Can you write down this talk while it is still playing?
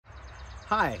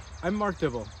Hi, I'm Mark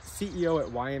Dibble, CEO at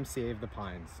YMCA of the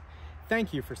Pines.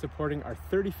 Thank you for supporting our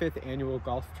 35th annual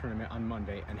golf tournament on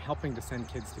Monday and helping to send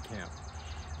kids to camp.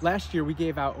 Last year, we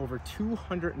gave out over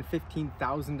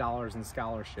 $215,000 in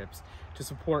scholarships to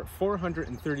support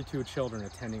 432 children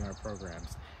attending our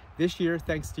programs. This year,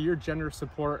 thanks to your generous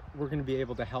support, we're going to be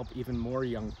able to help even more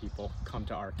young people come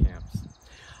to our camps.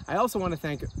 I also want to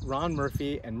thank Ron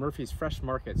Murphy and Murphy's Fresh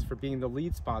Markets for being the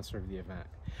lead sponsor of the event.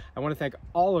 I want to thank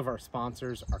all of our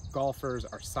sponsors, our golfers,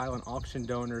 our silent auction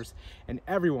donors, and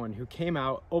everyone who came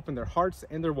out, opened their hearts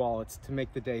and their wallets to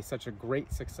make the day such a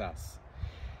great success.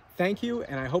 Thank you,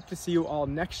 and I hope to see you all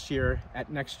next year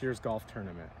at next year's golf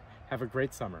tournament. Have a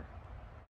great summer.